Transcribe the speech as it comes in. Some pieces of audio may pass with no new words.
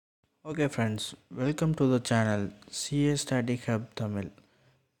Okay friends, welcome to the channel CA static hub Tamil.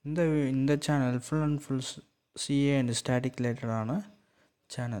 இந்த channel full and full CA and static ரிலேட்டடான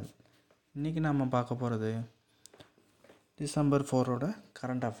channel. இன்றைக்கி நம்ம பார்க்க போகிறது December 4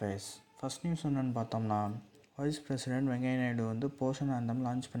 current affairs. First news என்னென்னு பார்த்தோம்னா, வைஸ் பிரசிடெண்ட் வெங்கையா நாயுடு வந்து போஷன் ஆந்தம்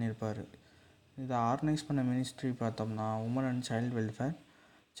லான்ச் பண்ணியிருப்பார். இதை ஆர்கனைஸ் பண்ண மினிஸ்ட்ரி பார்த்தோம்னா woman and child welfare,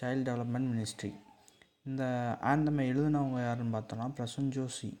 child development ministry. இந்த ஆந்தமை எழுதினவங்க யாருன்னு பார்த்தோம்னா பிரசன்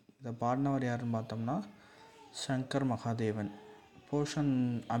ஜோஷி. இதை பாடினவர் யாருன்னு பார்த்தோம்னா சங்கர் மகாதேவன். போஷன்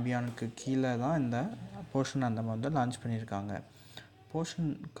அபியானுக்கு கீழே தான் இந்த போஷன் ஆந்தம் வந்து லான்ச் பண்ணியிருக்காங்க.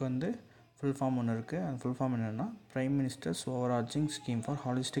 போஷனுக்கு வந்து ஃபுல் ஃபார்ம் ஒன்று இருக்குது. அந்த ஃபுல் ஃபார்ம் என்னென்னா prime ministers ஓவர்ஆர்ச்சிங் scheme for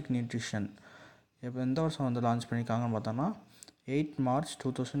holistic nutrition. இப்போ எந்த வருஷம் வந்து லான்ச் பண்ணியிருக்காங்கன்னு பார்த்தோம்னா 8 March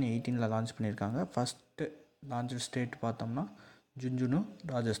 2018 லான்ச் பண்ணியிருக்காங்க. ஃபஸ்ட்டு லான்ச் ஸ்டேட் பார்த்தோம்னா ஜுன்ஜுனு,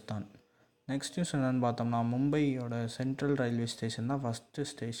 ராஜஸ்தான். நெக்ஸ்ட் நியூஸ் என்னென்னு பார்த்தோம்னா மும்பையோட சென்ட்ரல் ரயில்வே ஸ்டேஷன் தான் first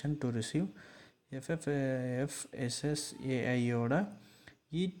station to receive FSSAIயோட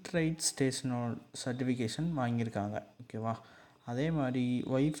eat right ஸ்டேஷனோட certification வாங்கியிருக்காங்க. ஓகேவா? அதே மாதிரி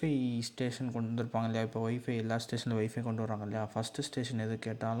ஒய்ஃபை ஸ்டேஷன் கொண்டு வந்திருப்பாங்க இல்லையா. இப்போ ஒய்ஃபை எல்லா ஸ்டேஷனில் ஒய்ஃபை கொண்டு வராங்க இல்லையா. ஃபஸ்ட்டு ஸ்டேஷன் எது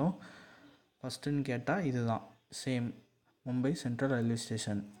கேட்டாலும் ஃபஸ்ட்டுன்னு கேட்டால் இது தான் same Mumbai central railway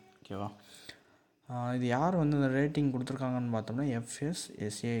station. ஓகேவா? இது யார் வந்து இந்த ரேட்டிங் கொடுத்துருக்காங்கன்னு பார்த்தோம்னா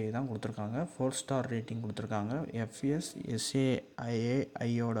FSSAI தான் கொடுத்துருக்காங்க. 4 ஸ்டார் ரேட்டிங் கொடுத்துருக்காங்க.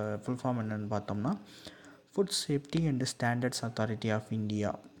 FSSAIயோட ஃபுல் ஃபார்ம் என்னென்னு பார்த்தோம்னா food safety and standards authority of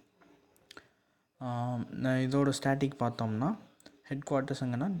India. இதோட ஸ்டாட்டிக் பார்த்தோம்னா ஹெட் குவார்ட்டர்ஸ்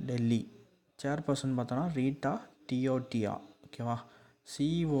எங்கன்னா டெல்லி. சேர்பர்சன் பார்த்தோன்னா ரீட்டா டியோட்டியா. ஓகேவா?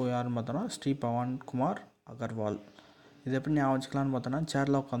 சிஇஓ யாருன்னு பார்த்தோன்னா ஸ்ரீ பவன் குமார் அகர்வால். இது எப்படி ஞாபகம் வச்சுக்கலான்னு பார்த்தோன்னா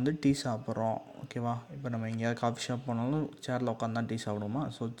சேரில் உட்காந்து டீ சாப்பிட்றோம். ஓகேவா? இப்போ நம்ம எங்கேயாவது காஃபி ஷாப் போனாலும் சேரில் உட்காந்து தான் டீ சாப்பிடுவோமா.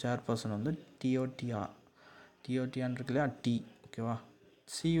 ஸோ சேர்பர்சன் வந்து டியோட்டியான்னு இருக்கு இல்லையா, டீ. ஓகேவா?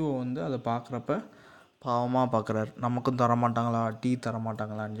 சிஇஓ வந்து அதை பார்க்குறப்ப பாவமாக பார்க்குறாரு. நமக்கும் தரமாட்டாங்களா, டீ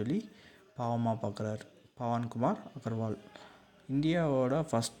தரமாட்டாங்களான்னு சொல்லி பாவமாக பார்க்குறாரு. பவன்குமார் அகர்வால். இந்தியாவோட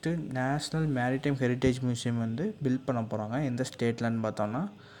first national maritime heritage museum வந்து பில்ட் பண்ண போகிறாங்க. எந்த ஸ்டேட்லன்னு பார்த்தோன்னா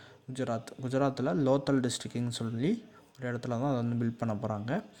குஜராத்தில் லோத்தல் டிஸ்ட்ரிக்ட்னு சொல்லி ஒரு இடத்துல தான் அதை வந்து பில்ட் பண்ண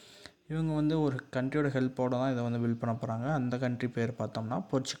போகிறாங்க. இவங்க வந்து ஒரு கண்ட்ரியோட ஹெல்ப்போடு தான் இதை வந்து பில்ட் பண்ண போகிறாங்க. அந்த கண்ட்ரி பேர் பார்த்தோம்னா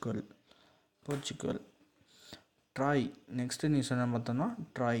போர்ச்சுகல். ட்ராய். நெக்ஸ்ட்டு நியூஸ் என்ன பார்த்தோம்னா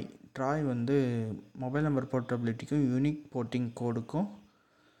ட்ராய் வந்து மொபைல் நம்பர் போர்ட்டபிலிட்டிக்கும் யூனிக் போர்ட்டிங் கோடுக்கும்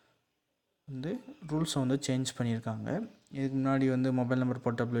வந்து ரூல்ஸை வந்து சேஞ்ச் பண்ணியிருக்காங்க. இதுக்கு முன்னாடி வந்து மொபைல் நம்பர்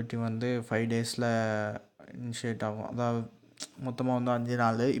போர்ட்டபிலிட்டி வந்து 5 days இனிஷியேட் ஆகும். அதாவது மொத்தமாக வந்து 5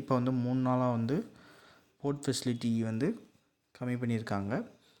 நாள். இப்போ வந்து 3 நாளாக வந்து போர்ட் ஃபெசிலிட்டி வந்து கம்மி பண்ணியிருக்காங்க.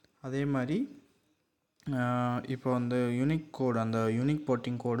 அதே மாதிரி இப்போ வந்து யூனிக் கோடு, அந்த யூனிக்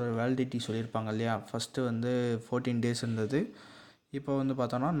போர்ட்டிங் கோடு வேலிடிட்டி சொல்லியிருப்பாங்க இல்லையா. ஃபஸ்ட்டு வந்து 14 days இருந்தது. இப்போ வந்து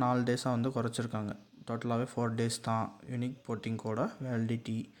பார்த்தோன்னா 4 days வந்து குறைச்சிருக்காங்க. டோட்டலாகவே 4 days தான் யூனிக் போர்ட்டிங் கோட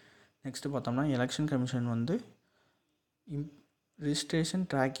வேலிடிட்டி. நெக்ஸ்ட்டு பார்த்தோம்னா எலெக்ஷன் கமிஷன் வந்து ரிஜிஸ்ட்ரேஷன்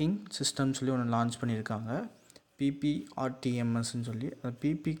ட்ராக்கிங் சிஸ்டம் சொல்லி ஒன்று லான்ச் பண்ணியிருக்காங்க. PPRTMSன்னு சொல்லி. அந்த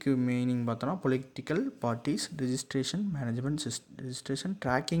பிபிக்கு மீனிங் பார்த்தோன்னா political parties registration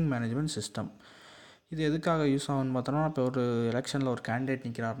tracking management system. இது எதுக்காக யூஸ் ஆகும்னு பார்த்தோன்னா, இப்போ ஒரு எலெக்ஷனில் ஒரு கேண்டிடேட்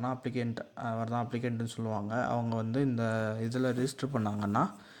நிற்கிறாருன்னா அவர் தான் அப்ளிகண்ட்டுன்னு சொல்லுவாங்க. அவங்க வந்து இந்த இதில் ரிஜிஸ்டர் பண்ணாங்கன்னா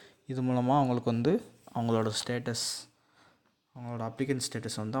இது மூலமாக அவங்களுக்கு வந்து அவங்களோட அப்ளிகன்ட்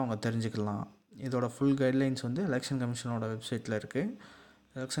ஸ்டேட்டஸ் வந்து அவங்க தெரிஞ்சுக்கலாம். இதோட ஃபுல் கைட்லைன்ஸ் வந்து எலெக்ஷன் கமிஷனோட வெப்சைட்டில் இருக்குது.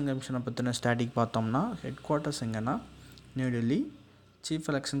 எலெக்ஷன் கமிஷனை பற்றின ஸ்டாட்டிக் பார்த்தோம்னா ஹெட் குவார்ட்டர்ஸ் எங்கன்னா new Delhi. Chief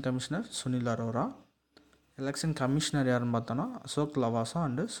election commissioner Sunil Arora. Election commissioner யாருன்னு பார்த்தோன்னா அசோக் லவாசா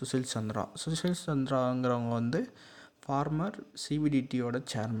அண்டு சுஷில் சந்திராங்கிறவங்க வந்து ஃபார்மர் CBDTயோட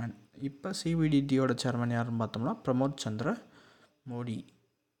சேர்மன். இப்போ CBDTயோட சேர்மன் யாருன்னு பார்த்தோம்னா பிரமோத் சந்திர மோடி.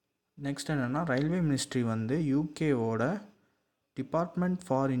 நெக்ஸ்ட் என்னென்னா ரயில்வே மினிஸ்ட்ரி வந்து UKவோட டிபார்ட்மெண்ட்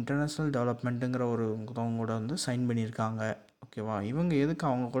ஃபார் இன்டர்நேஷ்னல் டெவலப்மெண்ட்டுங்கிற அவங்க கூட வந்து சைன் பண்ணியிருக்காங்க. ஓகேவா? இவங்க எதுக்கு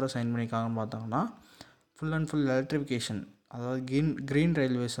அவங்க கூட சைன் பண்ணியிருக்காங்கன்னு பார்த்தாங்கன்னா ஃபுல் அண்ட் ஃபுல் எலக்ட்ரிஃபிகேஷன், அதாவது க்ரீன்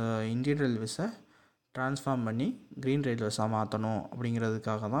ரயில்வேஸை, இந்தியன் ரயில்வேஸை ட்ரான்ஸ்ஃபார்ம் பண்ணி க்ரீன் ரயில்வேஸாக மாற்றணும்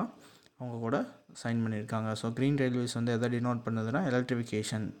அப்படிங்கிறதுக்காக தான் அவங்க கூட சைன் பண்ணியிருக்காங்க. ஸோ க்ரீன் ரயில்வேஸ் வந்து எதை டினோட் பண்ணுதுன்னா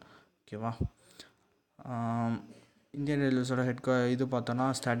எலக்ட்ரிஃபிகேஷன். ஓகேவா? இந்தியன் ரயில்வேஸோட இது பார்த்தோன்னா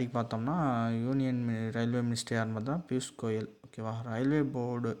ஸ்டாட்டிக் பார்த்தோம்னா யூனியன் ரயில்வே மினிஸ்டர் யாருன்னு பார்த்தோம்னா பியூஷ் கோயல். ஓகேவா? ரயில்வே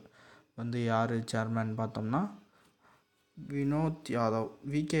போர்டு வந்து யார் சேர்மன் பார்த்தோம்னா VK யாதவ்.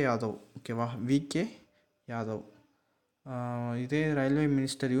 ஓகேவா? VK யாதவ். இதே ரயில்வே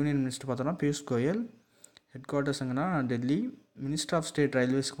மினிஸ்டர், யூனியன் மினிஸ்டர் பார்த்தோன்னா பியூஷ் கோயல். ஹெட் குவார்ட்டர்ஸ் எங்கன்னா டெல்லி. மினிஸ்டர் ஆஃப் ஸ்டேட்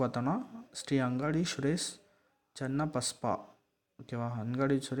ரயில்வேஸ்க்கு பார்த்தோன்னா ஸ்ரீ அங்காடி சுரேஷ் சன்னபஸ்பா. ஓகேவா?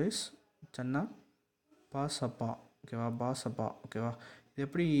 அங்காடி சுரேஷ் சன்னபாசப்பா. ஓகேவா? ஓகேவா? இது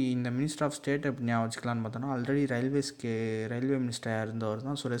எப்படி இந்த மினிஸ்டர் ஆஃப் ஸ்டேட் எப்படி ஞாபகம் வச்சுக்கலான்னு பார்த்தோன்னா, ஆல்ரெடி ரயில்வே மினிஸ்டராக இருந்தவர்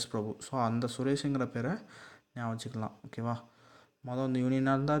தான் சுரேஷ் பிரபு. ஸோ அந்த சுரேஷுங்கிற பேரை ஞாபகம் வச்சுக்கலாம். ஓகேவா. மொதல் வந்து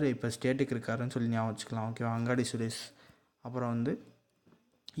யூனியனாக இருந்தார், இப்போ ஸ்டேட்டுக்கு இருக்காருன்னு சொல்லி ஞாபகம் வச்சுக்கலாம். ஓகேவா. அங்காடி சுரேஷ். அப்புறம் வந்து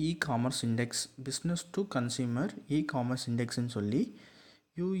commerce index, business to consumer commerce இண்டெக்ஸ்ன்னு சொல்லி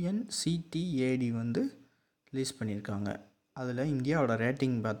UNCTAD வந்து ரிலீஸ் பண்ணியிருக்காங்க. அதில் இந்தியாவோட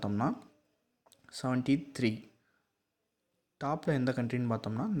ரேட்டிங் பார்த்தோம்னா 73. டாப்பில் எந்த கண்ட்ரின்னு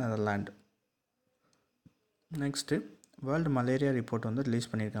பார்த்தோம்னா Netherland. Next world malaria report வந்து ரிலீஸ்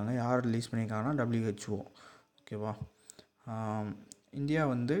பண்ணியிருக்காங்க. யார் ரிலீஸ் பண்ணியிருக்காங்கன்னா WHO. ஓகேவா. இந்தியா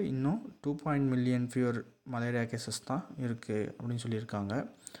வந்து இன்னும் 2 மில்லியன் ஃபியூர் மலேரியா கேசஸ் தான் இருக்குது அப்படின்னு சொல்லியிருக்காங்க.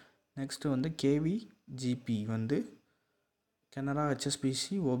 நெக்ஸ்ட்டு வந்து KVGP வந்து கனரா HSBC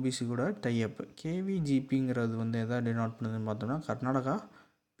OBC கூட டைஅப். KVGPங்கிறது வந்து எதை டினோட் பண்ணுதுன்னு பார்த்தோம்னா கர்நாடகா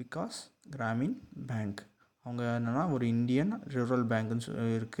விகாஸ் கிராமின் பேங்க். அவங்க என்னென்னா ஒரு இந்தியன் ரூரல் பேங்க்குன்னு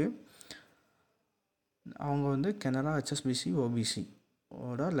இருக்குது. அவங்க வந்து கனரா HSBC OBC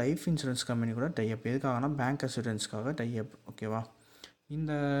ஓட லைஃப் இன்சூரன்ஸ் கம்பெனி கூட டைஅப். எதுக்காகனா பேங்க் அசூரன்ஸ்க்காக டைஅப். ஓகேவா.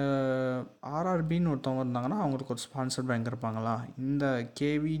 இந்த RRBன்னு ஒருத்தவங்க இருந்தாங்கன்னா அவங்களுக்கு ஒரு ஸ்பான்சர் பேங்க் இருப்பாங்களா. இந்த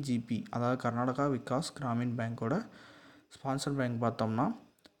KVGP அதாவது கர்நாடகா விகாஸ் கிராமின் பேங்க்கோட ஸ்பான்சர் பேங்க் பார்த்தோம்னா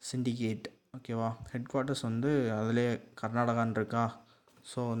சிண்டிகேட். ஓகேவா. ஹெட் குவார்ட்டர்ஸ் வந்து அதிலே கர்நாடகான்னு இருக்கா.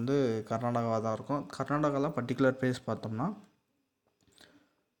 ஸோ வந்து கர்நாடகாவாக தான் இருக்கும். கர்நாடகாவில் பர்டிகுலர் பிளேஸ் பார்த்தோம்னா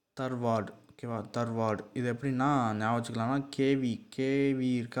தர்வாட். ஓகேவா. தர்வாட். இது எப்படின்னா ஞாபகம் வச்சுக்கலாம்னா கேவி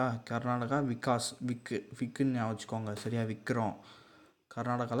இருக்கா. கர்நாடகா விகாஸ் விக்குன்னு ஞாபகம் வச்சுக்கோங்க. சரியா. விற்கிறோம்.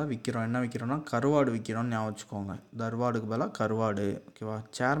 கர்நாடகாவில் விற்கிறோம். என்ன விற்கிறோன்னா கருவாடு விற்கிறோன்னு ஞாபகம் வச்சுக்கோங்க. தர்வாடுக்கு பதிலாக கருவாடு. ஓகேவா.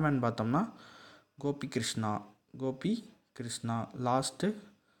 சேர்மேன் பார்த்தோம்னா கோபி கிருஷ்ணா.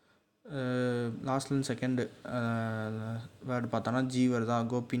 லாஸ்ட்லேருந்து செகண்டு வேர்டு பார்த்தோன்னா ஜி வருதா,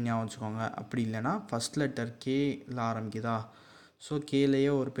 கோபின்னு ஞாபகம் வச்சுக்கோங்க. அப்படி இல்லைன்னா ஃபஸ்ட் லெட்டர் கேல ஆரம்பிக்குதா. ஸோ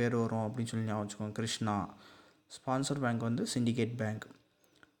கேலேயே ஒரு பேர் வரும் அப்படின்னு சொல்லி ஞாபகம் வச்சுக்கோங்க. கிருஷ்ணா. ஸ்பான்சர் பேங்க் வந்து சிண்டிகேட் பேங்க்.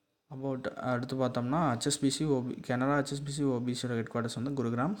 அடுத்து பார்த்தோம்னா கனரா HSBC OBCயோட ஹெட் குவார்ட்டர்ஸ் வந்து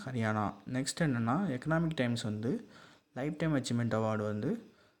குருகிராம் ஹரியானா. நெக்ஸ்ட் என்னென்னா எக்கனாமிக் டைம்ஸ் வந்து லைஃப் டைம் அச்சீவ்மெண்ட் அவார்டு வந்து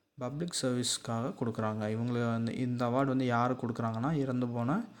பப்ளிக் சர்வீஸ்க்காக கொடுக்குறாங்க. இவங்களுக்கு வந்து இந்த அவார்டு வந்து யார் கொடுக்குறாங்கன்னா இறந்து போன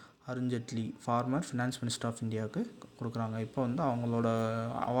Arun Jaitley farmer finance minister of இந்தியாவுக்கு கொடுக்குறாங்க. இப்போ வந்து அவரோட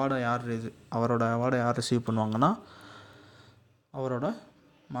அவார்டை யார் ரிசீவ் பண்ணுவாங்கன்னா அவரோட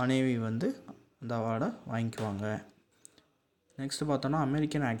மனைவி வந்து அந்த அவார்டை வாங்கிக்குவாங்க. நெக்ஸ்ட்டு பார்த்தோன்னா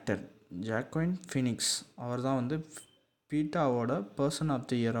அமெரிக்கன் ஆக்டர் ஜாக்வின் ஃபீனிக்ஸ். அவர் தான் வந்து பீட்டாவோட person of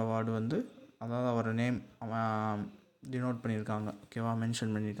the year award வந்து அதாவது அவரோட நேம் டினோட் பண்ணியிருக்காங்க. ஓகேவா.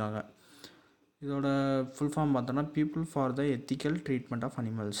 மென்ஷன் பண்ணியிருக்காங்க. இதோட ஃபுல் ஃபார்ம் பார்த்தோன்னா people for the ethical treatment of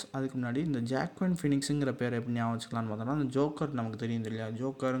animals. அதுக்கு முன்னாடி இந்த ஜாக்வின் ஃபீனிக்ஸுங்கிற பேர் எப்படி ஞாபகம் வச்சுக்கலான்னு பார்த்தோன்னா அந்த ஜோக்கர் நமக்கு தெரியும் இல்லையா.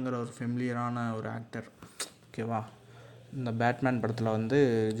 ஜோக்கருங்கிற ஒரு ஃபெமிலியரான ஒரு ஆக்டர். ஓகேவா. இந்த பேட்மேன் படத்தில் வந்து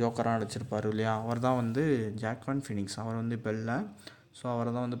ஜோக்கராக நடிச்சிருப்பார் இல்லையா. அவர் தான் வந்து ஜாக்வின் ஃபீனிக்ஸ். அவர் வந்து இப்போ இல்லை. ஸோ அவரை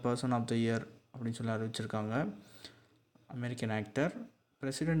தான் வந்து பர்சன் ஆஃப் த இயர் அப்படின்னு சொல்லி அறிவிச்சிருக்காங்க. American actor.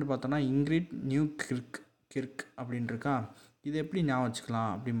 பிரசிடெண்ட் பார்த்தோன்னா இங்கிரிட் கிர்க் அப்படின்னு இருக்கா. இது எப்படி ஞாபகம்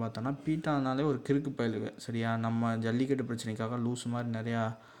வச்சுக்கலாம் அப்படின்னு பார்த்தோன்னா பீட்டானாலே ஒரு கிறுக்கு பயலுக. சரியா. நம்ம ஜல்லிக்கட்டு பிரச்சனைக்காக லூஸ் மாதிரி நிறையா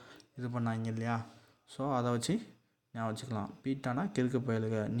இது பண்ணாங்க இல்லையா. ஸோ அதை வச்சு ஞாபகம் வச்சுக்கலாம். பீட்டானா கிறுக்கு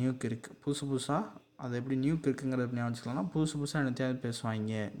பயலுக. புதுசாக அது எப்படி கிறுக்குங்கிறது எப்படி ஞாபகம் வச்சுக்கலாம்னா புதுசாக என்னத்தையாவது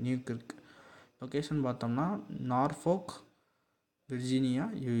பேசுவாங்க. கிறுக்கு. லொக்கேஷன் பார்த்தோம்னா Norfolk Virginia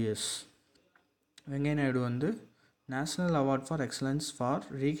US. Venkaiah Naidu வந்து national award for excellence for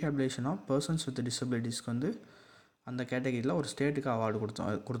ரீஹேபிலேஷன் of persons with டிசபிலிட்டிஸ்க்கு வந்து அந்த கேட்டகரியில் ஒரு ஸ்டேட்டுக்கு அவார்டு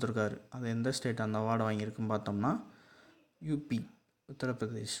கொடுத்துருக்காரு. அது எந்த ஸ்டேட் அந்த அவார்டு வாங்கியிருக்குன்னு பார்த்தோம்னா UP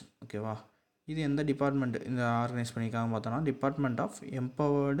உத்தரப்பிரதேஷ். ஓகேவா. இது எந்த டிபார்ட்மெண்ட் இந்த ஆர்கனைஸ் பண்ணியிருக்காங்க பார்த்தோம்னா department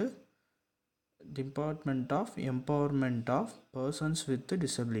of empowerment of persons with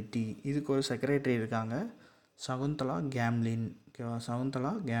disability. இதுக்கு ஒரு செக்ரட்டரி இருக்காங்க, சகுந்தலா கேம்லின். ஓகேவா.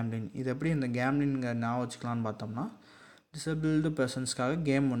 சகுந்தலா கேம்லின். இது எப்படி இந்த கேம்லின்ங்க ஞாபகம் வச்சுக்கலான்னு பார்த்தோம்னா டிசபிள்டு பர்சன்ஸ்க்காக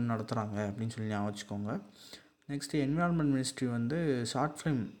கேம் ஒன்று நடத்துகிறாங்க அப்படின்னு சொல்லி ஞாபகம் வச்சுக்கோங்க. நெக்ஸ்ட்டு என்விரான்மெண்ட் மினிஸ்ட்ரி வந்து ஷார்ட்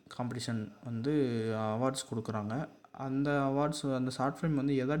ஃபிலிம் காம்படிஷன் வந்து அவார்ட்ஸ் கொடுக்குறாங்க. அந்த ஷார்ட் ஃபிலிம்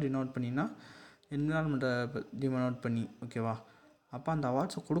வந்து எதை டினோட் பண்ணினா என்விரான்மெண்ட்டை டினோட் பண்ணி. ஓகேவா. அப்போ அந்த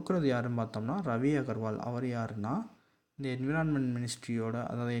அவார்ட்ஸை கொடுக்குறது யாருன்னு பார்த்தோம்னா ரவி அகர்வால். அவர் யாருன்னா இந்த என்விரான்மெண்ட் மினிஸ்ட்ரியோட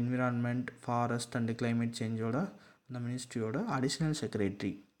அதாவது என்விரான்மெண்ட் ஃபாரஸ்ட் அண்ட் கிளைமேட் சேஞ்சோட அந்த மினிஸ்ட்ரியோட அடிஷ்னல்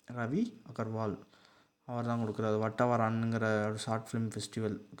செக்ரட்டரி ரவி அகர்வால். அவர் தான் கொடுக்குறாரு. வட்டவரான்ங்கிற ஒரு ஷார்ட் ஃபிலிம்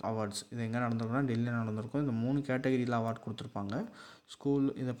ஃபெஸ்டிவல் அவார்ட்ஸ். இது எங்கே நடந்திருக்குன்னா டெல்லியில் நடந்திருக்கும். இந்த 3 கேட்டகரியில் அவார்ட் கொடுத்துருப்பாங்க. ஸ்கூல்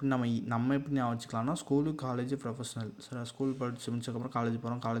இது எப்படி நம்ம எப்படி ஞாபகம் வச்சுக்கலாம்னா ஸ்கூலு, காலேஜ், ப்ரொஃபஷனல். சரி. ஸ்கூல் படித்து முடிச்சதுக்கப்புறம் காலேஜ்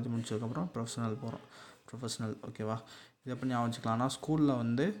போகிறோம், காலேஜ் முடிச்சதுக்கப்புறம் ப்ரொஃபஷனல். ஓகேவா. இது எப்படி ஞாபகம் வச்சுக்கலாம்னா ஸ்கூலில்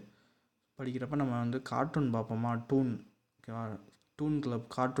வந்து படிக்கிறப்ப நம்ம வந்து கார்ட்டூன் பார்ப்போமா, டூன். ஓகேவா. டூன் கிளப்,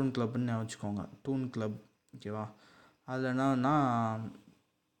 கார்ட்டூன் கிளப்னு வச்சுக்கோங்க, டூன் கிளப். ஓகேவா? அதில் என்னன்னா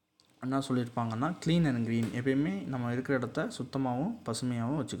என்ன சொல்லியிருப்பாங்கன்னா, க்ளீன் அண்ட் க்ரீன், எப்பயுமே நம்ம இருக்கிற இடத்த சுத்தமாகவும்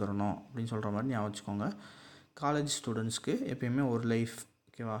பசுமையாகவும் வச்சுக்கிறணும் அப்படின்னு சொல்கிற மாதிரி ஞாபகம் வச்சுக்கோங்க. காலேஜ் ஸ்டூடெண்ட்ஸ்க்கு எப்பயுமே ஒரு லைஃப்.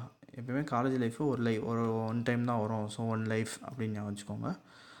 ஓகேவா? எப்பயுமே காலேஜ் லைஃபு ஒரு ஒன் டைம் தான் வரும். ஸோ ஒன் லைஃப் அப்படின்னு ஞாபகம் வச்சுக்கோங்க.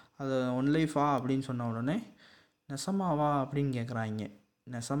 அது ஒன் லைஃபா அப்படின்னு சொன்ன உடனே நெசமாவா அப்படின்னு கேட்குறாங்க.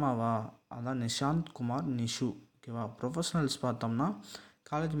 நெசமாவா? அதான் நிஷாந்த் குமார் நிஷு. ஓகேவா? ப்ரொஃபஷனல்ஸ் பார்த்தோம்னா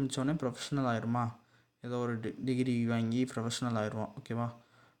காலேஜ் முடித்தோடனே ப்ரொஃபஷனல் ஆயிடுமா, ஏதோ ஒரு டிகிரி வாங்கி ப்ரொஃபஷனல் ஆயிடுவோம். ஓகேவா?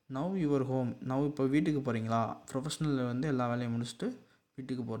 நவ் யுவர் ஹோம், நவ் இப்போ வீட்டுக்கு போகிறீங்களா, ப்ரொஃபஷனல் வந்து எல்லா வேலையும் முடிச்சுட்டு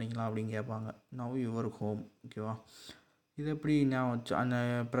வீட்டுக்கு போகிறீங்களா அப்படின்னு கேட்பாங்க. Now your home. ஓகேவா? இது எப்படி ஞாபகம் வச்சு அந்த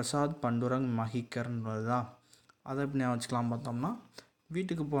பிரசாத் பண்டுரங் மஹிக்கர்னு வருதா, அதை எப்படி ஞாபகம் வச்சுக்கலாம் பார்த்தோம்னா,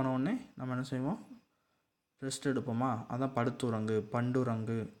 வீட்டுக்கு போனோடனே நம்ம என்ன செய்வோம், ரெஸ்ட் எடுப்போமா, அதான் படுத்துறங்கு,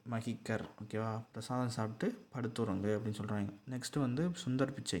 பண்டுரங்கு மஹிக்கர். ஓகேவா? பிரசாதம் சாப்பிட்டு படுத்துறங்கு அப்படின்னு சொல்கிறாங்க. நெக்ஸ்ட்டு வந்து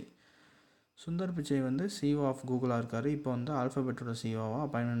சுந்தர் பிச்சை. சுந்தர் பிச்சை வந்து சிஓ ஆஃப் கூகுளாக இருக்கார். இப்போ வந்து ஆல்ஃபபெட்டோட சிஓவாக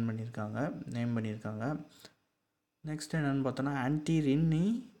அப்பாயின்மெண்ட் பண்ணியிருக்காங்க, நேம் பண்ணியிருக்காங்க. நெக்ஸ்ட் என்னென்னு பார்த்தோன்னா, ஆன்டி ரின்னி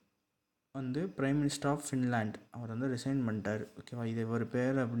வந்து பிரைம் மினிஸ்டர் ஆஃப் ஃபின்லாண்ட், அவர் வந்து ரிசைன் பண்ணிட்டார். ஓகேவா? இது ஒரு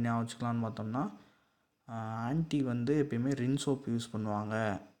பேர் அப்படி ஞாபகம் வச்சுக்கலான்னு பார்த்தோம்னா, ஆன்டி வந்து எப்பயுமே ரின் சோப் யூஸ் பண்ணுவாங்க.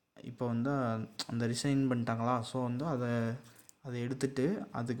 இப்போ வந்து அந்த ரிசைன் பண்ணிட்டாங்களா, ஸோ வந்து அதை எடுத்துகிட்டு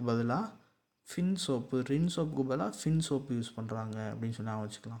அதுக்கு பதிலாக ஃபின் சோப்பு, ரின் சோப்புக்கு பதிலாக ஃபின் சோப்பு யூஸ் பண்ணுறாங்க அப்படின்னு சொல்லி ஞாபகம்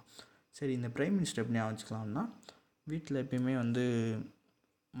வச்சுக்கலாம். சரி, இந்த பிரைம் மினிஸ்டர் எப்படி ஞாபகம் வச்சுக்கலாம்னா, வீட்டில் எப்பயுமே வந்து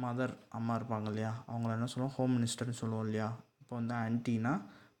மதர், அம்மா இருப்பாங்க இல்லையா, அவங்கள என்ன சொல்லுவோம், ஹோம் மினிஸ்டர்னு சொல்லுவோம் இல்லையா. இப்போ வந்து ஆன்ட்டினா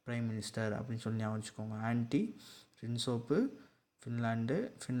பிரைம் மினிஸ்டர் அப்படின்னு சொல்லி ஞாபகம் வச்சுக்கோங்க. ஆன்ட்டி ரின் சோப்பு,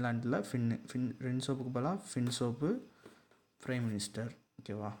 ஃபின்லாண்டில் ரின் சோப்புக்கு பதிலாக ஃபின் சோப்பு, பிரைம் மினிஸ்டர்.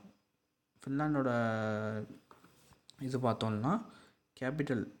 ஓகேவா? ஃபின்லாண்டோட இது பார்த்தோம்னா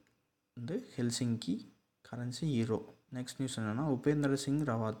கேபிட்டல் வந்து ஹெல்சிங்கி, கரன்சி ஈரோ. நெக்ஸ்ட் நியூஸ் என்னென்னா, உபேந்திர சிங்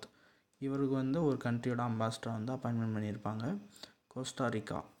ரவாத், இவருக்கு வந்து ஒரு கண்ட்ரியோட அம்பாசிடர் வந்து அப்பாயின்மெண்ட் பண்ணியிருப்பாங்க,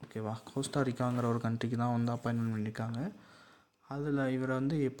 கோஸ்டாரிக்கா. ஓகேவா? கோஸ்டாரிக்காங்கிற ஒரு கண்ட்ரிக்கு தான் வந்து அப்பாயின்மெண்ட் பண்ணியிருக்காங்க. அதில் இவரை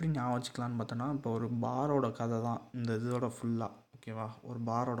வந்து எப்படி ஞாபகம் வச்சுக்கலான்னு பார்த்தோன்னா, இப்போ ஒரு பாரோட கதை தான் இந்த இதோட ஃபுல்லாக. ஓகேவா? ஒரு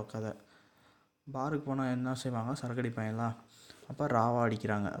பாரோட கதை. பாருக்கு போனால் என்ன செய்வாங்க, சரக்கு அடிப்பாங்களா, அப்போ ராவா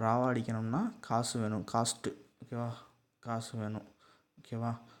அடிக்கிறாங்க. ராவா அடிக்கணும்னா காசு வேணும், காஸ்ட்டு. ஓகேவா? காசு வேணும்.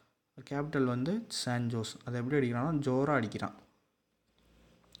 ஓகேவா? கேபிட்டல் வந்து சான் ஜோஸ், அதை எப்படி அடிக்கிறான்னா ஜோராக அடிக்கிறான்,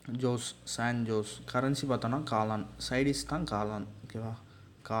 ஜோஸ், சான் ஜோஸ். கரன்சி பார்த்தோன்னா காளான், சைடிஸ் தான் காளான். ஓகேவா?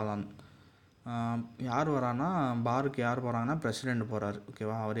 காளான். யார் வரான்னா, பாருக்கு யார் போகிறாங்கன்னா பிரசிடெண்ட் போகிறாரு.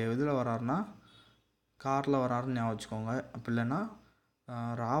 ஓகேவா? அவர் எதில் வராருன்னா காரில் வராருன்னு ஞாபகம் வச்சுக்கோங்க. அப்படி இல்லைன்னா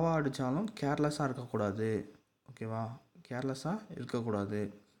ராவா அடித்தாலும் கேர்லெஸ்ஸாக இருக்கக்கூடாது. ஓகேவா? கேர்லெஸ்ஸாக இருக்கக்கூடாது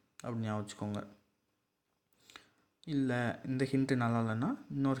அப்படின்னு ஞாபகம் வச்சுக்கோங்க. இல்லை இந்த ஹிண்ட்டு நல்லா இல்லைன்னா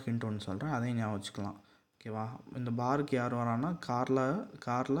இன்னொரு ஹிண்ட் ஒன்று சொல்கிறேன், அதையும் ஞாபகம் வச்சுக்கலாம். ஓகேவா? இந்த பாருக்கு யார் வரான்னா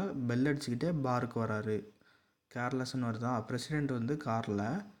காரில் பெல் அடிச்சுக்கிட்டே பாருக்கு வராரு. கேர்லெஸ்ன்னு வருதா, பிரசிடெண்ட் வந்து காரில்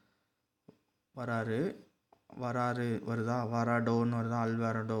வருதா, வராடோன்னு வருதா,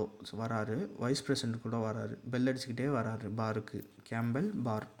 அல்வாரடோ வராரு. வைஸ் பிரசிடெண்ட் கூட வராரு, பெல் அடிச்சுக்கிட்டே வராரு பாருக்கு. கேம்பல்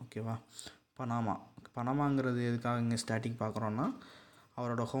பார். ஓகேவா? பனாமாங்கிறது எதுக்காக இங்கே ஸ்டாட்டிக் பார்க்குறோன்னா,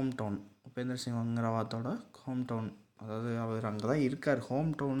 அவரோட home town, Upendra Singh ரவாத்தோட home town. அதாவது அவர் அங்கே தான் இருக்கார்,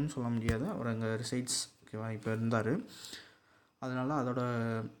 ஹோம் டவுன்னு சொல்ல முடியாது, அவர் அங்கே ரிசைட்ஸ். ஓகேவா? இப்போ இருந்தார், அதனால் அதோட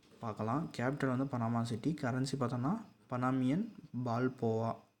பார்க்கலாம். கேபிட்டல் வந்து பனாமா சிட்டி, கரன்சி பார்த்தோன்னா பனாமியன்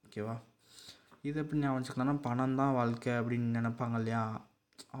பால்போவா. ஓகேவா? இது எப்படி ஞாபகம் வச்சுக்கலாம்னா, பணம் தான் வாழ்க்கை அப்படின்னு நினைப்பாங்க இல்லையா,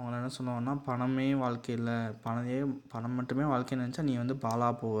 அவங்கள என்ன சொல்லுவாங்கன்னா, பணமே வாழ்க்கை இல்லை, பணம் மட்டுமே வாழ்க்கைன்னு நினச்சா நீ வந்து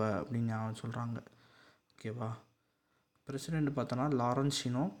பாலாக போவ அப்படின்னு ஞாபகம் சொல்கிறாங்க. ஓகேவா? பிரசிடெண்ட் பார்த்தோன்னா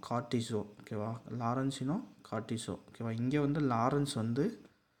லாரன்சினோ கார்டிசோ. ஓகேவா? லாரன்சினோ கார்டிசோ. ஓகேவா? இங்கே வந்து லாரன்ஸ் வந்து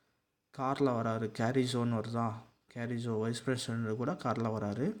காரில் வராரு, கேரிசோன்னு வருதா, கேரிசோ வைஸ் பிரசிடெண்ட் கூட காரில்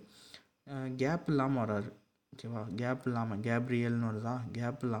வராரு, கேப் இல்லாமல் வராரு. ஓகேவா? கேப் இல்லாமல், கேப்ரியல்னு வருதா,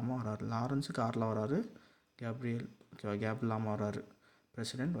 கேப் இல்லாமல் வராரு. லாரன்ஸு காரில் வராரு, கேப்ரியல். ஓகேவா? கேப் இல்லாமல் வராரு,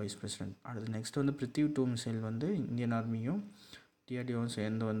 பிரசிடெண்ட் வைஸ் பிரசிடெண்ட். அடுத்து நெக்ஸ்ட் வந்து பிரித்வி 2 மிசைல் வந்து இந்தியன் ஆர்மியும் டிஆர்டிஓவும்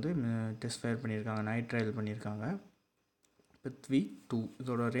சேர்ந்து வந்து டெஸ்ட் ஃபயர் பண்ணியிருக்காங்க, நைட் ட்ரையல் பண்ணியிருக்காங்க. பிரித்வி 2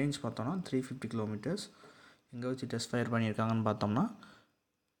 இதோட ரேஞ்ச் பார்த்தோன்னா 350 கிலோமீட்டர்ஸ். எங்கே வச்சு டெஸ்ட் ஃபயர் பண்ணியிருக்காங்கன்னு பார்த்தோம்னா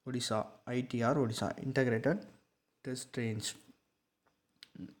Odisha, ITR Odisha, integrated test range.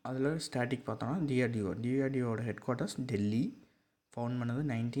 அதில் ஸ்டாட்டிக் பார்த்தோன்னா டிஆர்டிஓட ஹெட் குவார்ட்டர்ஸ் டெல்லி, ஃபவுண்ட் பண்ணது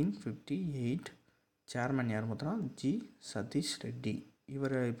 1958. சேர்மன் யார் பார்த்தோன்னா ஜி சதீஷ் ரெட்டி.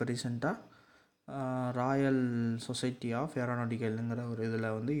 இவர் இப்போ ரீசெண்டாக ராயல் சொசைட்டி ஆஃப் ஏரோநாட்டிக்கல்ங்கிற ஒரு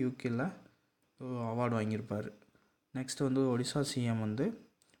இதில் வந்து யூகேல அவார்டு வாங்கியிருப்பார். நெக்ஸ்ட் வந்து ஒடிசா சிஎம் வந்து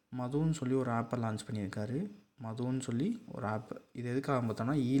மதுன்னு சொல்லி ஒரு ஆப்பை லான்ச் பண்ணியிருக்காரு. மதுன்னு சொல்லி ஒரு ஆப்பு, இது எதுக்காக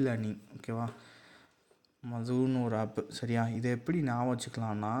பார்த்தோன்னா லேர்னிங். ஓகேவா? மதுன்னு ஒரு ஆப்பு சரியா. இதை எப்படி ஞாபகம்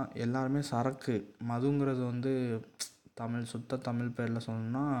வச்சுக்கலான்னா, எல்லாருமே சரக்கு மதுங்கிறது வந்து சுத்த தமிழ் பேரில்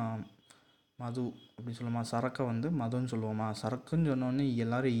சொல்லணும்னா மது அப்படி சொல்லுமா. சரக்கை வந்து மதுன்னு சொல்லுவோமா. சரக்குன்னு சொன்னோடனே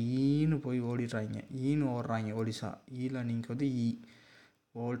எல்லோரும் ஈன்னு போய் ஓடிடுறாங்க, ஈன்னு ஓடுறாங்க ஒடிசா. ஈல நீங்கள் வந்து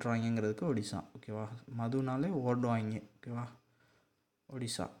ஓடுறாங்கிறதுக்கு ஒடிசா ஓகேவா. மதுனாலே ஓடுவாங்க ஓகேவா,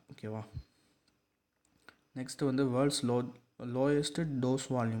 ஒடிசா ஓகேவா. நெக்ஸ்ட்டு வந்து வேர்ல்ட்ஸ் லோயஸ்ட்டு டோஸ்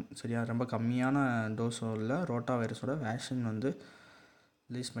வால்யூம் சரியா. ரொம்ப கம்மியான டோஸ் உள்ள ரோட்டா வைரஸோட வேக்சின் வந்து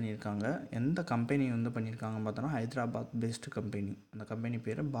ரிலீஸ் பண்ணியிருக்காங்க. எந்த கம்பெனி வந்து பண்ணியிருக்காங்கன்னு பார்த்தோன்னா ஹைதராபாத் பேஸ்டு கம்பெனி. அந்த கம்பெனி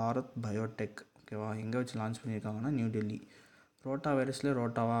பேர் பாரத் பயோடெக் ஓகேவா. எங்கே வச்சு லான்ச் பண்ணியிருக்காங்கன்னா நியூ டெல்லி. ரோட்டா வைரஸில்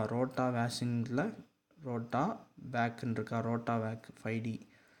ரோட்டா வேக்சினில் ரோட்டா வேக்குன்னு இருக்கா, ரோட்டா வேக் 5D.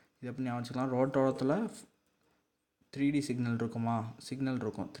 இது எப்படி ஞாபகம் வச்சுக்கலாம், ரோட்டோரத்தில் 3D சிக்னல்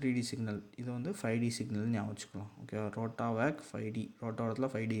இருக்கும் 3D சிக்னல். இது வந்து 5D சிக்னல்னு ஞாபகம் வச்சுக்கலாம் ஓகேவா. ரோட்டா வேக் 5D, ரோட்டோரத்தில்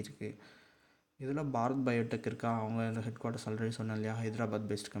 5D இருக்குது. இதில் பாரத் பயோடெக் இருக்கா, அவங்க இந்த ஹெட் குவார்ட்டர்ஸ் ஆல்ரெடி சொன்னேன் இல்லையா, Hyderabad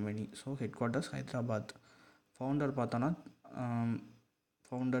best company. So head quarters Hyderabad. Founder பார்த்தோன்னா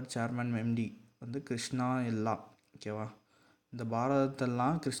ஃபவுண்டர் சேர்மன் எம்டி வந்து கிருஷ்ணா எல்லா ஓகேவா. இந்த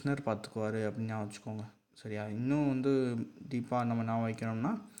பாரதத்தெல்லாம் கிருஷ்ணர் பார்த்துக்குவார் அப்படின்னு ஞாபகம் வச்சுக்கோங்க சரியா. இன்னும் வந்து டீப்பாக நம்ம ஞாபகம்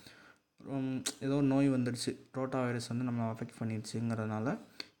வைக்கணும்னா, ஏதோ ஒரு நோய் வந்துடுச்சு, ரோட்டா வைரஸ் வந்து நம்ம அஃபெக்ட் பண்ணிடுச்சுங்கிறதுனால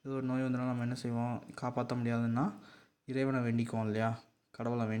ஏதோ ஒரு நோய் வந்தனால நம்ம என்ன செய்வோம், காப்பாற்ற முடியாதுன்னா இறைவனை வேண்டிக்குவோம் இல்லையா,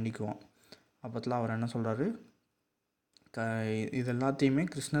 கடவுளை வேண்டிக்குவோம். அப்போத்தில் அவர் என்ன சொல்கிறாரு, இது எல்லாத்தையுமே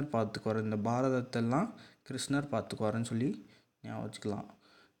கிருஷ்ணர் பார்த்துக்குவார், இந்த பாரதத்தெல்லாம் கிருஷ்ணர் பார்த்துக்குவாருன்னு சொல்லி ஞாபகம் வச்சுக்கலாம்.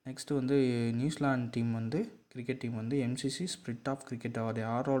 நெக்ஸ்ட்டு வந்து நியூசிலாந்து டீம் வந்து கிரிக்கெட் டீம் வந்து எம்சிசி ஸ்பிரிட் ஆஃப் கிரிக்கெட் அவர்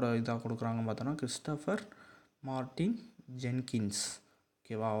யாரோட இதாக கொடுக்குறாங்கன்னு பார்த்தோன்னா கிறிஸ்டோஃபர் மார்ட்டின் ஜென்கின்ஸ்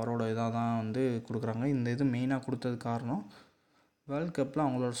ஓகேவா. அவரோட இதாக தான் வந்து கொடுக்குறாங்க. இந்த இது மெயினாக கொடுத்தது காரணம் வேர்ல்ட் கப்பில்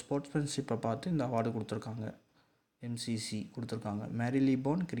அவங்களோட ஸ்போர்ட்ஸ்மேன்ஷிப்பை பார்த்து இந்த அவார்டு கொடுத்துருக்காங்க. எம்சிசி கொடுத்துருக்காங்க.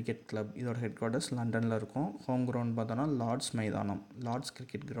 மேரிலிபோன் கிரிக்கெட் கிளப், இதோட ஹெட் குவார்ட்டர்ஸ் லண்டனில் இருக்கும். ஹோம் கிரவுண்ட் பார்த்தோன்னா லார்ட்ஸ் மைதானம், Lord's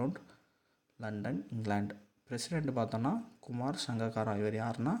cricket ground, London, England. President பார்த்தோன்னா குமார் சங்கக்காரா. இவர்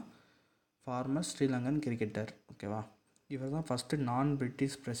யாருன்னா ஃபார்மர் ஸ்ரீலங்கன் கிரிக்கெட்டர் ஓகேவா. இவர் தான் ஃபஸ்ட்டு நான்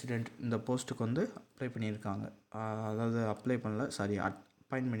பிரிட்டிஷ் பிரசிடெண்ட் இந்த போஸ்ட்டுக்கு வந்து அப்ளை பண்ணியிருக்காங்க. அதாவது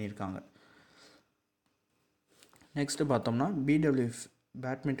அப்பாயின்ட் பண்ணியிருக்காங்க. நெக்ஸ்ட்டு பார்த்தோம்னா BWF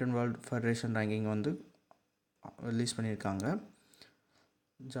badminton world federation ranking வந்து ரிலீஸ் பண்ணியிருக்காங்க.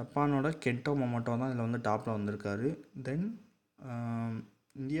 ஜப்பானோட கென்டோ மொமோட்டோ தான் இதில் வந்து டாப்பில் வந்திருக்காரு. தென்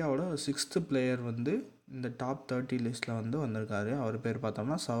இந்தியாவோட 6th பிளேயர் வந்து இந்த டாப் 30 லிஸ்ட்டில் வந்து வந்திருக்காரு. அவர் பேர்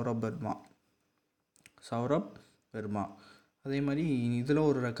பார்த்தோம்னா சௌரப் வர்மா. அதே மாதிரி இதில்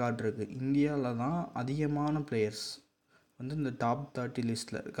ஒரு ரெக்கார்ட் இருக்குது, இந்தியாவில் தான் அதிகமான பிளேயர்ஸ் வந்து இந்த டாப் 30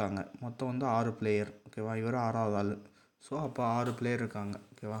 லிஸ்ட்டில் இருக்காங்க. மொத்தம் வந்து 6 பிளேயர் ஓகேவா. இவர் 6வது ஆள். ஸோ அப்போ 6 பிளேயர் இருக்காங்க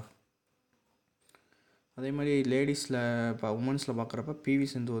ஓகேவா. அதே மாதிரி லேடிஸில் இப்போ உமன்ஸில் பார்க்குறப்ப பிவி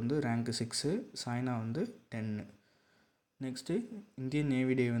சிந்து வந்து ரேங்க்கு 6, சாய்னா வந்து 10. நெக்ஸ்ட்டு இந்தியன்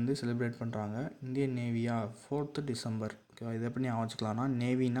நேவி டே வந்து செலிப்ரேட் பண்ணுறாங்க. இந்தியன் நேவியா 4th டிசம்பர் ஓகேவா. இது எப்படி ஞாபகம்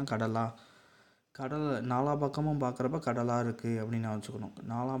நேவின்னா கடல் நாலா பக்கமும் பார்க்குறப்ப கடலாக இருக்குது அப்படின்னு ஞாபகம்.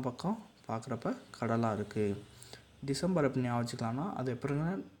 நாலா பக்கம் பார்க்குறப்ப கடலாக இருக்குது. டிசம்பர் எப்படி ஞாபகம் அது எப்படின்னா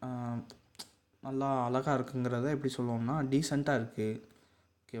நல்லா அழகாக இருக்குங்கிறத எப்படி சொல்லுவோம்னா டீசெண்டாக இருக்குது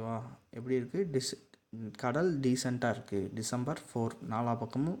ஓகேவா. எப்படி இருக்குது, கடல் டீசெண்டாக இருக்குது. டிசம்பர் 4 நாலா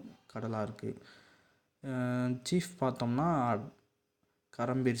பக்கமும் கடலாக இருக்குது. சீஃப் பார்த்தோம்னா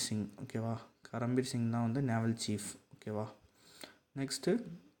கரம்பீர் சிங் ஓகேவா. கரம்பீர் சிங் தான் வந்து நேவல் சீஃப் ஓகேவா. நெக்ஸ்ட்டு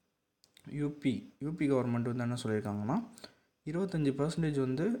யூபி கவர்மெண்ட் வந்து என்ன சொல்லியிருக்காங்கன்னா 25%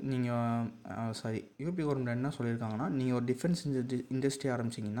 வந்து யூபி கவர்மெண்ட் என்ன சொல்லியிருக்காங்கன்னா, நீங்கள் ஒரு டிஃபென்ஸ் இண்டஸ்ட்ரி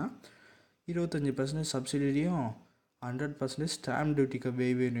ஆரம்பிச்சிங்கன்னா 25% சப்சிடியும் 100% ஸ்டாம்ப் டியூட்டிக்கு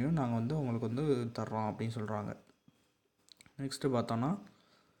வேவேனையும் நாங்கள் வந்து உங்களுக்கு வந்து தர்றோம் அப்படின்னு சொல்கிறாங்க. நெக்ஸ்ட்டு பார்த்தோன்னா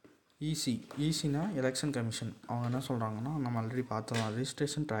ஈசினா எலெக்ஷன் கமிஷன். அவங்க என்ன சொல்கிறாங்கன்னா, நம்ம ஆல்ரெடி பார்த்தோம்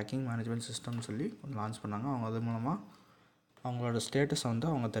ரிஜிஸ்ட்ரேஷன் ட்ராக்கிங் மேனேஜ்மெண்ட் சிஸ்டம்னு சொல்லி லான்ச் பண்ணாங்க. அவங்க அது மூலமாக அவங்களோட ஸ்டேட்டஸை வந்து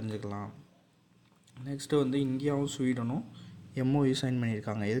அவங்க தெரிஞ்சுக்கலாம். நெக்ஸ்ட்டு வந்து இந்தியாவும் ஸ்வீடனும் எம்ஓயு சைன்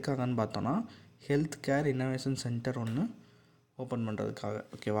பண்ணியிருக்காங்க. எதுக்காகன்னு பார்த்தோன்னா ஹெல்த் கேர் இன்னோவேஷன் சென்டர் ஒன்று ஓப்பன் பண்ணுறதுக்காக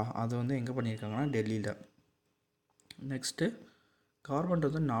ஓகேவா. அது வந்து எங்கே பண்ணியிருக்காங்கன்னா டெல்லியில். நெக்ஸ்ட்டு கவர்மெண்ட்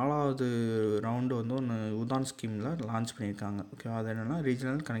வந்து 4வது ரவுண்டு வந்து ஒன்று உதான் ஸ்கீமில் லான்ச் பண்ணியிருக்காங்க ஓகேவா. அது என்னென்னா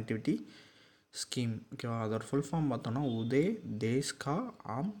ரீஜனல் கனெக்டிவிட்டி ஸ்கீம் ஓகேவா. அதோட ஃபுல் ஃபார்ம் பார்த்தோன்னா உதே தேஸ் கா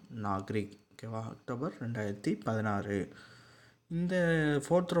ஆம் நாகரிக் ஓகேவா. அக்டோபர் 2016. இந்த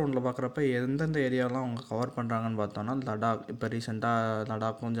 4th ரவுண்டில் பார்க்குறப்ப எந்தெந்த ஏரியாவெலாம் அவங்க கவர் பண்ணுறாங்கன்னு பார்த்தோன்னா லடாக், இப்போ ரீசெண்டாக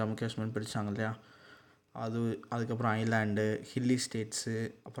லடாக்கும் ஜம்மு காஷ்மீர் பிரித்தாங்க இல்லையா, அதுக்கப்புறம் ஐலாண்டு, ஹில்லி ஸ்டேட்ஸு,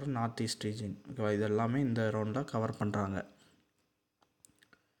 அப்புறம் நார்த் ஈஸ்ட் ரீஜன் ஓகேவா. இது எல்லாமே இந்த ரவுண்டில் கவர் பண்ணுறாங்க.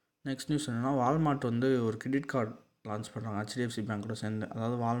 நெக்ஸ்ட் நியூஸ் என்னென்னா வால்மார்ட் வந்து ஒரு கிரெடிட் கார்டு லான்ச் பண்ணுறாங்க ஹெச்டிஎஃப்சி பேங்க்கோட சேர்ந்து.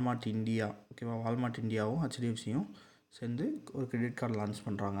 அதாவது வால்மார்ட் இந்தியா, ஓகேவா, வால்மார்ட் இந்தியாவும் ஹெச்டிஎஃப்சியும் சேர்ந்து ஒரு கிரெடிட் கார்டு லான்ச்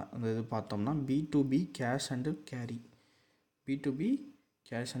பண்ணுறாங்க. அந்த இது பார்த்தோம்னா B2B cash and carry, B2B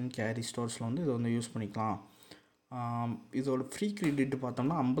cash and carry ஸ்டோர்ஸில் வந்து இதை வந்து யூஸ் பண்ணிக்கலாம். இதோட ஃப்ரீ கிரெடிட்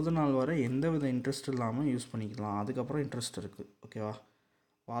பார்த்தோம்னா 50 நாள் வரை எந்த வித இன்ட்ரெஸ்ட் இல்லாமல் யூஸ் பண்ணிக்கலாம். அதுக்கப்புறம் இன்ட்ரெஸ்ட் இருக்குது, ஓகேவா.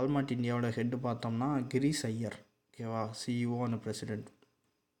 வால்மார்ட் இந்தியாவோட ஹெட்டு பார்த்தோம்னா கிரீஷ் ஐயர், ஓகேவா, CEO and president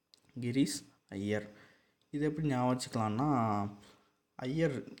Girish Iyer. இது எப்படி ஞாபகம் வச்சுக்கலான்னா,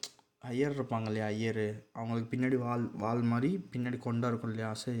 ஐயர் இருப்பாங்க இல்லையா, ஐயர், அவங்களுக்கு பின்னாடி வால் மாதிரி பின்னாடி கொண்டா இருக்கும் இல்லையா,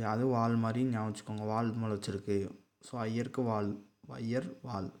 சரி அது வால் மாதிரி ஞாபகம் வச்சுக்கோங்க, வால் மேலே வச்சுருக்கு. ஸோ ஐயருக்கு வால், ஐயர்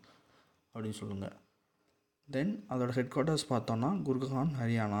வால் அப்படின்னு சொல்லுங்கள். தென் அதோட ஹெட் குவார்ட்டர்ஸ் பார்த்தோன்னா குர்கான்,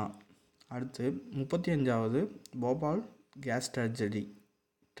 ஹரியானா. அடுத்து 35வது போபால் கேஸ்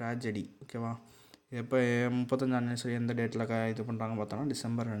ட்ராஜடி, ஓகேவா. எப்போ 35 அனிவர்சரி எந்த டேட்டில் இது பண்ணுறாங்க பார்த்தோன்னா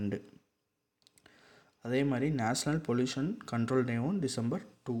December 2. அதே மாதிரி நேஷ்னல் பொல்யூஷன் கண்ட்ரோல் டேவும் December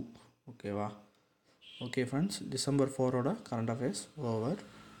 2, ஓகேவா. Okay friends, December 4ஓட current affairs over.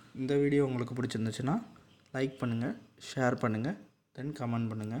 இந்த வீடியோ உங்களுக்கு பிடிச்சிருந்துச்சுன்னா லைக் பண்ணுங்கள், ஷேர் பண்ணுங்கள், தென் கமெண்ட்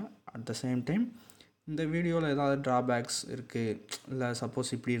பண்ணுங்கள். அட் த சேம் டைம் இந்த வீடியோவில் ஏதாவது ட்ராபேக்ஸ் இருக்குது, இல்லை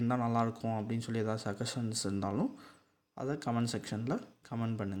சப்போஸ் இப்படி இருந்தால் நல்லாயிருக்கும் அப்படின்னு சொல்லி ஏதாவது சஜஷன்ஸ் இருந்தாலும் அதை கமெண்ட் செக்ஷனில்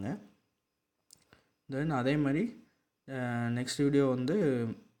கமெண்ட் பண்ணுங்கள். தென் அதே மாதிரி நெக்ஸ்ட் வீடியோ வந்து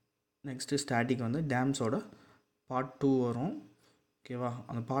நெக்ஸ்ட்டு ஸ்டாட்டிக் வந்து டேம்ஸோட பார்ட் 2 வரும், ஓகேவா.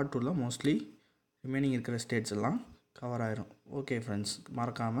 அந்த பார்ட் 2ல் மோஸ்ட்லி ரிமைனிங் இருக்கிற ஸ்டேட்ஸ் எல்லாம் கவர் ஆயிரும். ஓகே ஃப்ரெண்ட்ஸ்,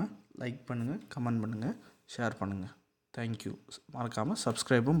 மறக்காமல் லைக் பண்ணுங்கள், கமெண்ட் பண்ணுங்கள், ஷேர் பண்ணுங்கள். தேங்க்யூ. மறக்காமல்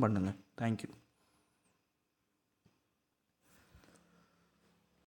சப்ஸ்கிரைபும் பண்ணுங்கள். தேங்க்யூ.